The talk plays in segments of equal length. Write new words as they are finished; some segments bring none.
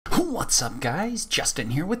What's up guys,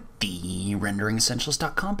 Justin here with the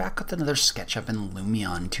RenderingEssentials.com, back with another SketchUp and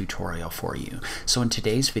Lumion tutorial for you. So in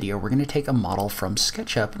today's video we're going to take a model from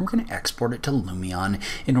SketchUp and we're going to export it to Lumion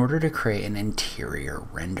in order to create an interior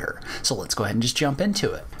render. So let's go ahead and just jump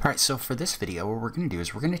into it. Alright, so for this video what we're going to do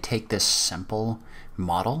is we're going to take this simple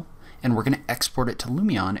model and we're going to export it to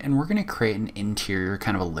Lumion, and we're going to create an interior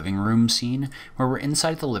kind of a living room scene where we're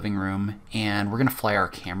inside the living room and we're going to fly our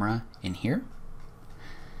camera in here.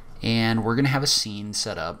 And we're going to have a scene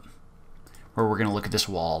set up where we're going to look at this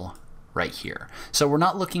wall right here. So we're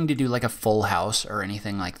not looking to do like a full house or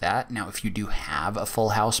anything like that. Now, if you do have a full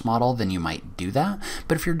house model, then you might do that.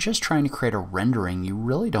 But if you're just trying to create a rendering, you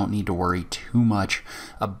really don't need to worry too much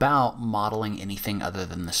about modeling anything other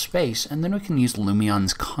than the space. And then we can use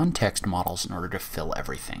Lumion's context models in order to fill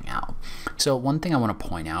everything out. So one thing I want to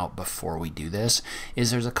point out before we do this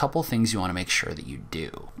is there's a couple things you want to make sure that you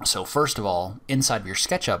do. So first of all, inside of your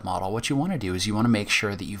SketchUp model, what you want to do is you want to make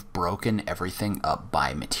sure that you've broken everything up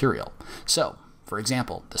by material. So, for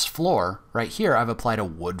example, this floor right here, I've applied a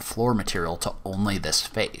wood floor material to only this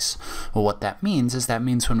face. Well, what that means is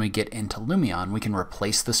when we get into Lumion, we can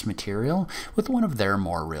replace this material with one of their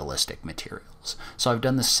more realistic materials. So I've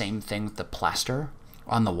done the same thing with the plaster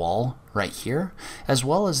on the wall right here, as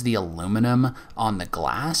well as the aluminum on the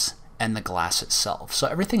glass and the glass itself. So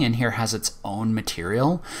everything in here has its own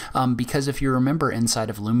material, because if you remember inside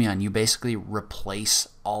of Lumion, you basically replace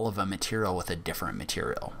all of a material with a different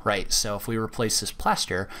material, right? So if we replace this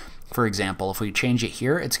plaster, for example, if we change it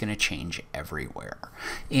here, it's going to change everywhere.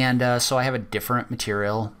 And so I have a different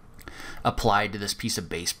material applied to this piece of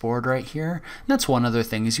baseboard right here. And that's one other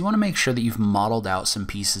thing, is you want to make sure that you've modeled out some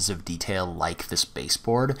pieces of detail like this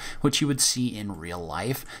baseboard, which you would see in real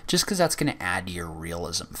life, just because that's going to add to your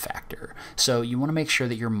realism factor. So you want to make sure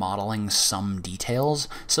that you're modeling some details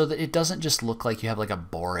so that it doesn't just look like you have like a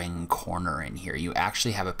boring corner in here. You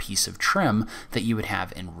actually have a piece of trim that you would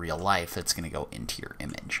have in real life that's going to go into your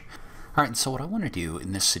image. All right, so what I want to do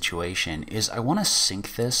in this situation is I want to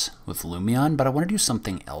sync this with Lumion, but I want to do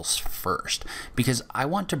something else first, because I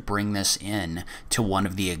want to bring this in to one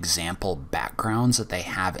of the example backgrounds that they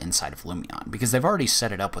have inside of Lumion, because they've already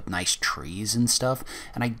set it up with nice trees and stuff,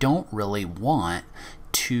 and I don't really want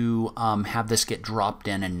to have this get dropped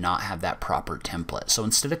in and not have that proper template. So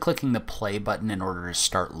instead of clicking the play button in order to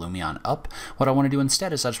start Lumion up, what I want to do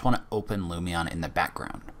instead is I just want to open Lumion in the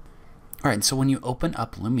background. Alright, so when you open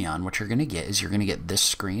up Lumion, what you're going to get is you're going to get this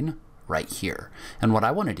screen right here. And what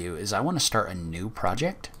I want to do is I want to start a new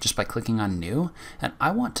project just by clicking on new, and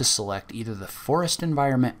I want to select either the forest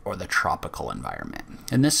environment or the tropical environment.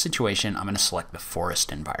 In this situation, I'm going to select the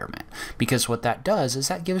forest environment, because what that does is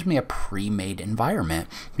that gives me a pre-made environment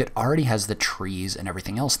that already has the trees and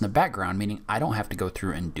everything else in the background, meaning I don't have to go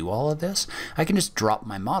through and do all of this. I can just drop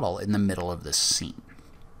my model in the middle of this scene.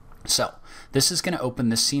 So this is going to open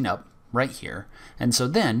this scene up right here, and so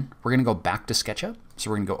then we're going to go back to SketchUp. So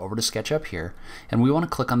we're going to go over to SketchUp here, and we want to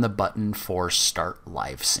click on the button for Start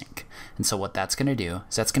Live Sync. And so what that's going to do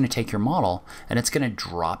is that's going to take your model and it's going to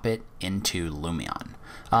drop it into Lumion.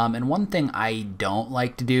 And one thing I don't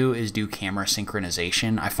like to do is do camera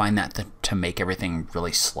synchronization. I find that to make everything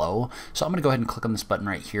really slow. So I'm going to go ahead and click on this button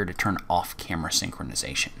right here to turn off camera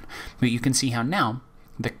synchronization. But you can see how now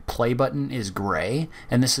the play button is gray,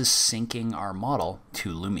 and this is syncing our model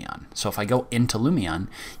to Lumion. So if I go into Lumion,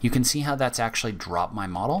 you can see how that's actually dropped my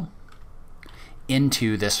model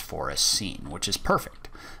into this forest scene, which is perfect.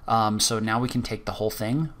 So now we can take the whole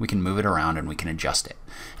thing, we can move it around, and we can adjust it.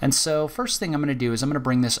 And so first thing I'm going to do is I'm going to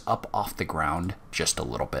bring this up off the ground just a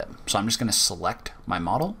little bit. So I'm just going to select my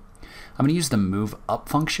model. I'm going to use the move up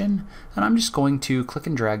function, and I'm just going to click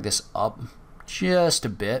and drag this up just a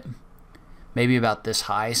bit, maybe about this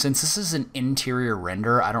high. Since this is an interior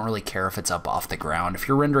render, I don't really care if it's up off the ground. If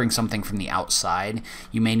you're rendering something from the outside,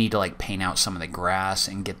 you may need to like paint out some of the grass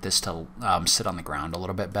and get this to sit on the ground a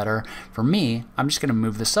little bit better. For me, I'm just going to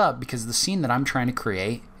move this up because the scene that I'm trying to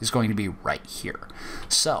create is going to be right here.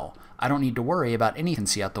 So I don't need to worry about anything you can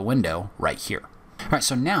see out the window right here. Alright,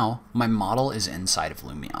 so now my model is inside of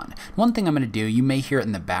Lumion. One thing I'm going to do, you may hear it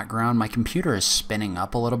in the background, my computer is spinning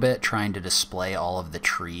up a little bit trying to display all of the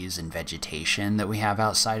trees and vegetation that we have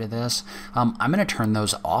outside of this. I'm going to turn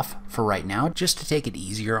those off for right now just to take it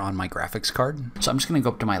easier on my graphics card. So I'm just going to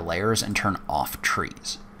go up to my layers and turn off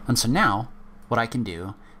trees. And so now what I can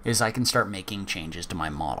do is I can start making changes to my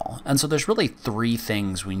model. And so there's really three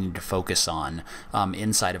things we need to focus on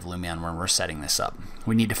inside of Lumion when we're setting this up.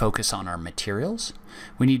 We need to focus on our materials,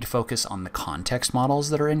 we need to focus on the context models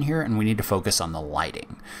that are in here, and we need to focus on the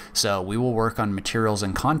lighting. So we will work on materials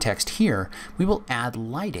and context here. We will add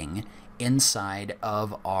lighting inside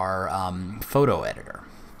of our photo editor.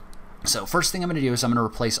 So first thing I'm going to do is I'm going to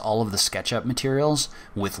replace all of the SketchUp materials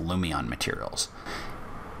with Lumion materials.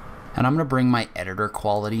 And I'm going to bring my editor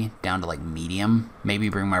quality down to like medium, maybe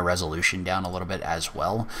bring my resolution down a little bit as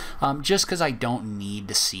well, just because I don't need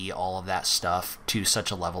to see all of that stuff to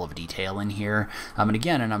such a level of detail in here.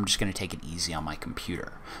 And I'm just going to take it easy on my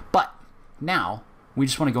computer. But now we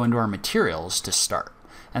just want to go into our materials to start.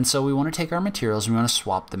 And so we want to take our materials and we want to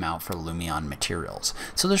swap them out for Lumion materials.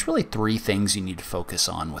 So there's really three things you need to focus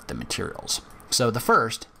on with the materials. So the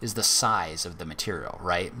first is the size of the material,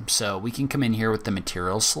 right? So we can come in here with the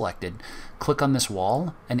materials selected, click on this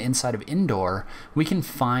wall, and inside of indoor, we can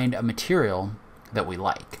find a material that we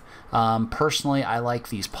like. Personally, I like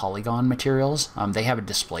these polygon materials. They have a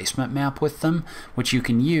displacement map with them, which you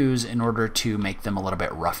can use in order to make them a little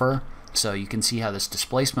bit rougher. So you can see how this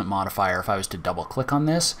displacement modifier, if I was to double click on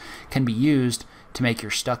this, can be used to make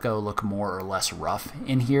your stucco look more or less rough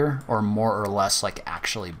in here, or more or less like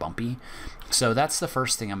actually bumpy. So that's the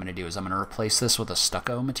first thing I'm going to do, is I'm going to replace this with a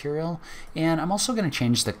stucco material, and I'm also going to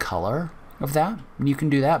change the color of that. And you can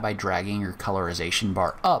do that by dragging your colorization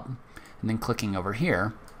bar up and then clicking over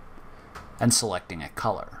here and selecting a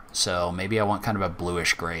color. So maybe I want kind of a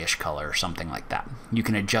bluish grayish color or something like that. You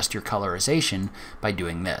can adjust your colorization by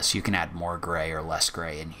doing this. You can add more gray or less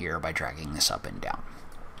gray in here by dragging this up and down.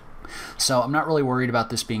 So I'm not really worried about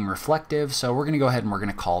this being reflective, so we're going to go ahead and we're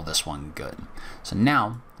going to call this one good. So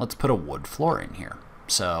now let's put a wood floor in here.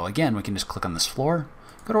 So again, we can just click on this floor,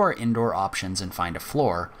 go to our indoor options and find a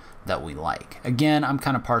floor that we like. Again, I'm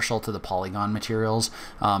kind of partial to the polygon materials.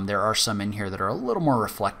 There are some in here that are a little more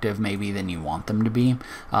reflective maybe than you want them to be,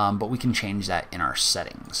 but we can change that in our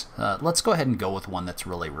settings. Let's go ahead and go with one that's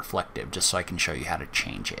really reflective just so I can show you how to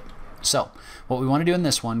change it. So what we want to do in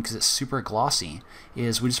this one, because it's super glossy,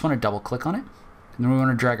 is we just want to double click on it, and then we want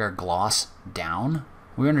to drag our gloss down.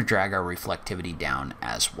 We want to drag our reflectivity down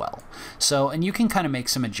as well. So, and you can kind of make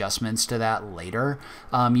some adjustments to that later.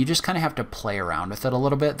 You just kind of have to play around with it a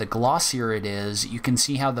little bit. The glossier it is, you can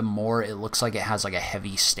see how the more it looks like it has like a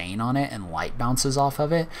heavy stain on it and light bounces off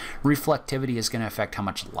of it, reflectivity is going to affect how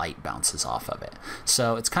much light bounces off of it.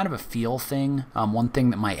 So it's kind of a feel thing. One thing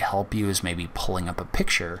that might help you is maybe pulling up a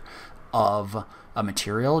picture of a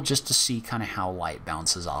material just to see kind of how light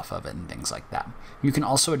bounces off of it and things like that. You can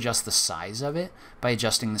also adjust the size of it by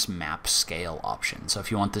adjusting this map scale option. So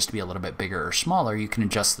if you want this to be a little bit bigger or smaller, you can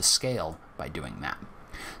adjust the scale by doing that.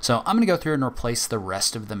 So I'm going to go through and replace the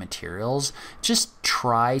rest of the materials. Just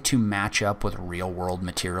try to match up with real world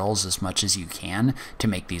materials as much as you can to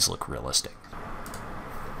make these look realistic.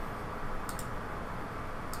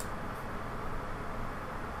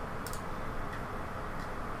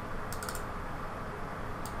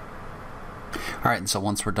 All right, and so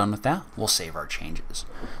once we're done with that, we'll save our changes.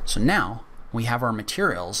 So now we have our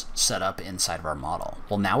materials set up inside of our model.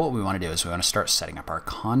 Well, now what we want to do is we want to start setting up our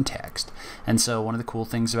context. And so one of the cool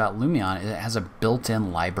things about Lumion is it has a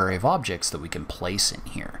built-in library of objects that we can place in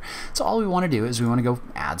here. So all we want to do is we want to go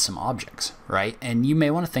add some objects, right? And you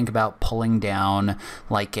may want to think about pulling down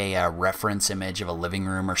like a reference image of a living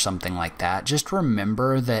room or something like that. Just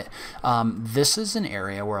remember that this is an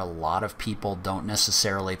area where a lot of people don't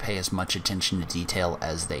necessarily pay as much attention to detail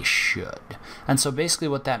as they should. And so basically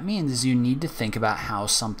what that means is you need to think about how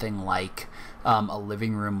something like a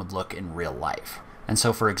living room would look in real life. And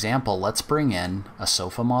so for example, let's bring in a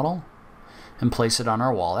sofa model and place it on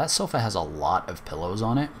our wall. That sofa has a lot of pillows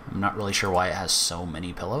on it. I'm not really sure why it has so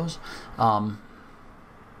many pillows.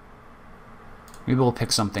 Maybe we'll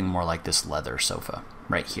pick something more like this leather sofa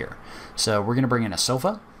right here. So we're going to bring in a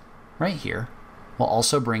sofa right here. We'll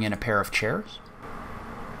also bring in a pair of chairs.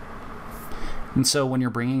 And so when you're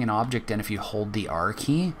bringing an object in, if you hold the R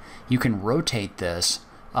key, you can rotate this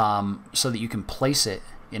so that you can place it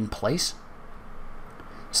in place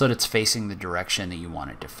so that it's facing the direction that you want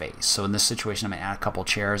it to face. So in this situation, I'm going to add a couple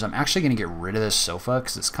chairs. I'm actually going to get rid of this sofa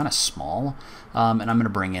because it's kind of small, and I'm going to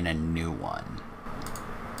bring in a new one.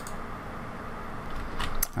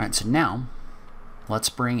 All right, so now let's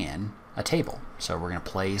bring in a table. So we're going to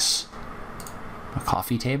place a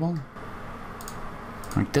coffee table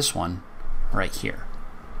like this one right here.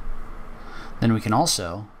 Then we can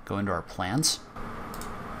also go into our plants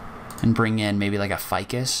and bring in maybe like a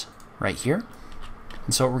ficus right here.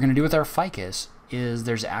 And so what we're going to do with our ficus is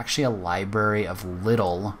there's actually a library of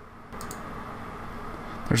little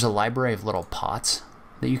pots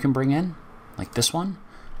that you can bring in, like this one.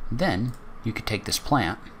 Then you could take this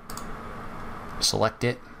plant, select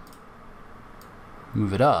it,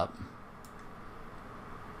 move it up,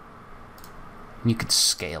 and you could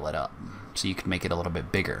scale it up. So you could make it a little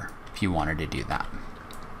bit bigger if you wanted to do that.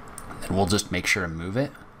 And we'll just make sure to move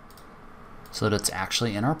it so that it's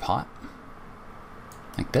actually in our pot,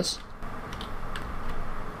 like this.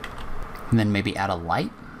 And then maybe add a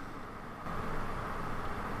light.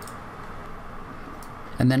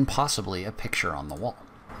 And then possibly a picture on the wall.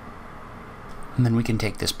 And then we can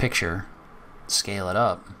take this picture, scale it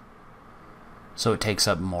up, so it takes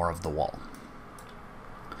up more of the wall.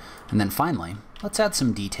 And then finally, let's add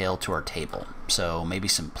some detail to our table. So maybe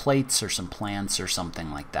some plates or some plants or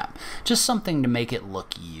something like that. Just something to make it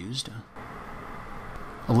look used.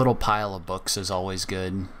 A little pile of books is always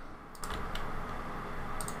good.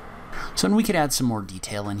 So then we could add some more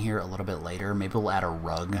detail in here a little bit later. Maybe we'll add a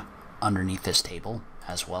rug underneath this table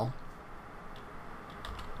as well.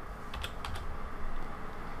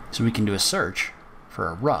 So we can do a search for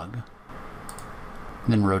a rug,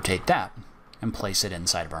 and then rotate that and place it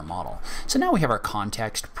inside of our model. So now we have our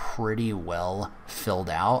context pretty well filled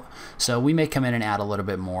out. So we may come in and add a little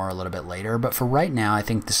bit more a little bit later, but for right now, I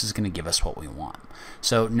think this is going to give us what we want.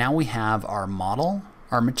 So now we have our model,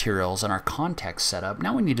 our materials, and our context set up.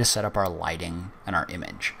 Now we need to set up our lighting and our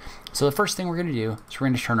image. So the first thing we're going to do is we're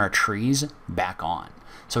going to turn our trees back on.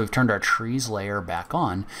 So we've turned our trees layer back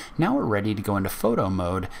on. Now we're ready to go into photo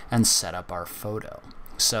mode and set up our photo.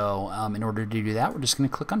 So in order to do that, we're just going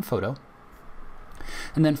to click on photo.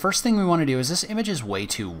 And then first thing we want to do is this image is way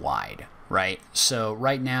too wide, right? So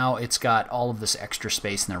right now it's got all of this extra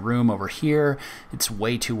space in the room over here. It's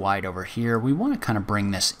way too wide over here. We want to kind of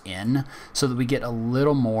bring this in so that we get a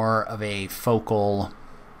little more of a focal,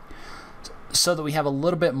 so that we have a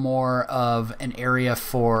little bit more of an area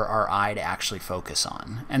for our eye to actually focus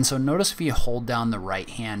on. And so notice if you hold down the right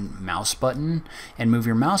hand mouse button and move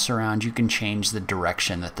your mouse around, you can change the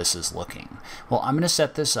direction that this is looking. Well, I'm going to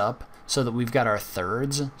set this up so that we've got our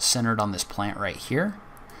thirds centered on this plant right here,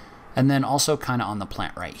 and then also kind of on the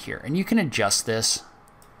plant right here. And you can adjust this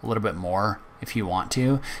a little bit more if you want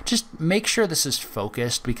to. Just make sure this is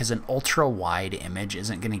focused, because an ultra wide image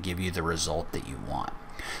isn't going to give you the result that you want.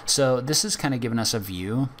 So this is kind of giving us a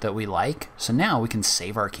view that we like. So now we can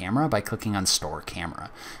save our camera by clicking on Store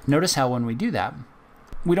Camera. Notice how when we do that,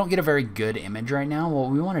 we don't get a very good image right now.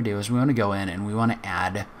 What we want to do is we want to go in and we want to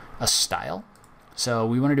add a style. So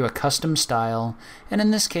we want to do a custom style, and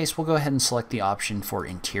in this case we'll go ahead and select the option for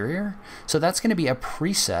interior. So that's going to be a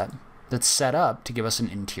preset that's set up to give us an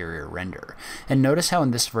interior render. And notice how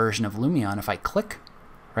in this version of Lumion, if I click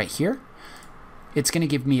right here, it's going to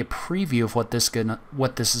give me a preview of what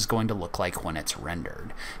this is going to look like when it's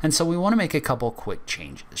rendered. And so we want to make a couple quick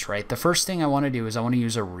changes, right? The first thing I want to do is I want to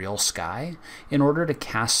use a real sky in order to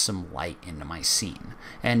cast some light into my scene.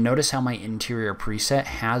 And notice how my interior preset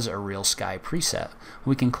has a real sky preset.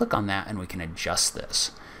 We can click on that and we can adjust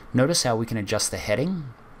this. Notice how we can adjust the heading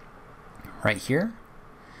right here.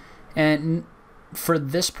 And for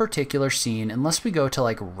this particular scene, unless we go to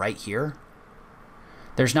like right here,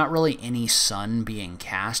 there's not really any sun being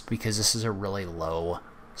cast because this is a really low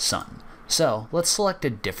sun. So let's select a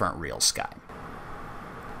different real sky.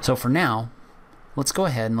 So for now, let's go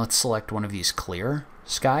ahead and let's select one of these clear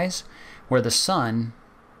skies where the sun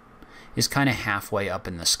is kind of halfway up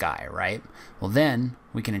in the sky, right? Well, then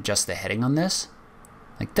we can adjust the heading on this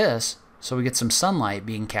like this, so we get some sunlight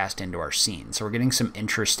being cast into our scene. So we're getting some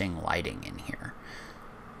interesting lighting in here.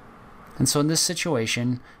 And so in this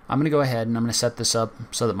situation, I'm going to go ahead and I'm going to set this up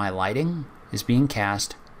so that my lighting is being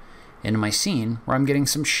cast into my scene where I'm getting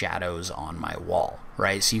some shadows on my wall,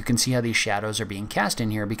 right? So you can see how these shadows are being cast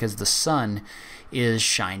in here because the sun is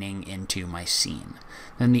shining into my scene.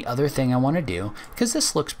 Then the other thing I want to do, because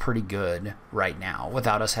this looks pretty good right now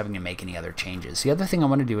without us having to make any other changes, the other thing I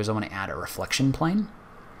want to do is I want to add a reflection plane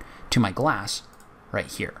to my glass right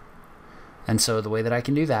here. And so the way that I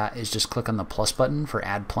can do that is just click on the plus button for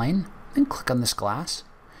add plane, then click on this glass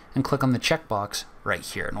and click on the checkbox right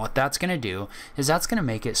here. And what that's going to do is that's going to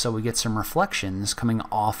make it so we get some reflections coming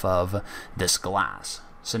off of this glass.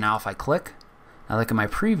 So now if I click, I look at my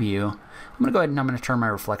preview, I'm going to go ahead and I'm going to turn my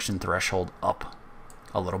reflection threshold up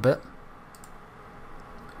a little bit.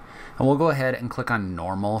 And we'll go ahead and click on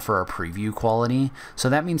normal for our preview quality. So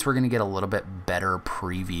that means we're going to get a little bit better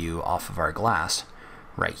preview off of our glass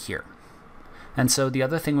right here. And so the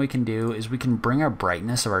other thing we can do is we can bring our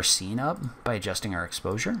brightness of our scene up by adjusting our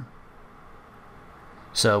exposure.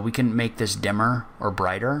 So we can make this dimmer or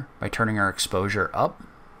brighter by turning our exposure up.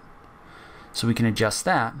 So we can adjust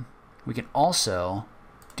that. We can also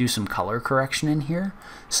do some color correction in here.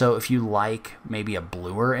 So if you like maybe a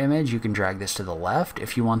bluer image, you can drag this to the left.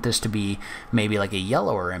 If you want this to be maybe like a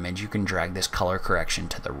yellower image, you can drag this color correction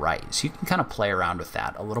to the right. So you can kind of play around with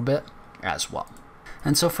that a little bit as well.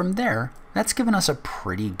 And so from there, that's given us a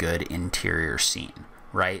pretty good interior scene,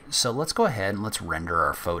 right? So let's go ahead and let's render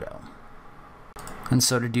our photo. And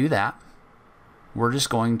so to do that, we're just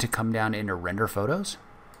going to come down into Render Photos,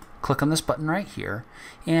 click on this button right here,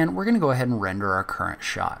 and we're going to go ahead and render our current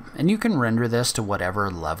shot. And you can render this to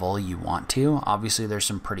whatever level you want to. Obviously, there's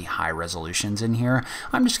some pretty high resolutions in here.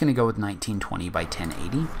 I'm just going to go with 1920 by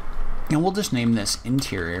 1080, and we'll just name this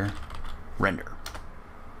Interior Render.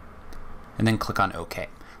 And then click on OK.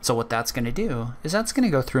 So what that's going to do is that's going to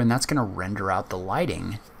go through and that's going to render out the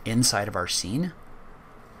lighting inside of our scene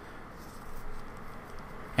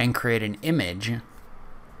and create an image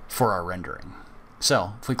for our rendering.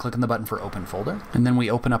 So if we click on the button for Open Folder, and then we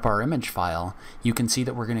open up our image file, you can see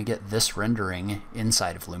that we're going to get this rendering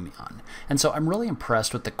inside of Lumion. And so I'm really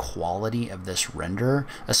impressed with the quality of this render,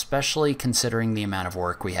 especially considering the amount of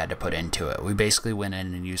work we had to put into it. We basically went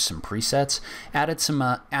in and used some presets, added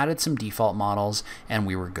some default models, and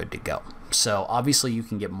we were good to go. So obviously you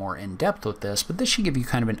can get more in depth with this, but this should give you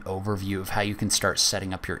kind of an overview of how you can start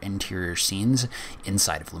setting up your interior scenes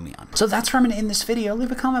inside of Lumion. So that's where I'm going to end this video.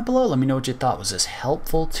 Leave a comment below. Let me know what you thought. Was this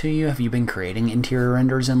helpful to you? Have you been creating interior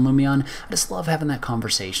renders in Lumion? I just love having that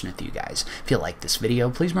conversation with you guys. If you like this video,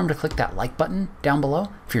 please remember to click that like button down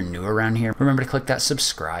below. If you're new around here, remember to click that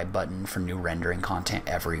subscribe button for new rendering content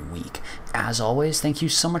every week. As always, thank you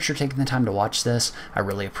so much for taking the time to watch this. I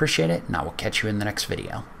really appreciate it, and I will catch you in the next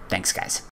video. Thanks, guys.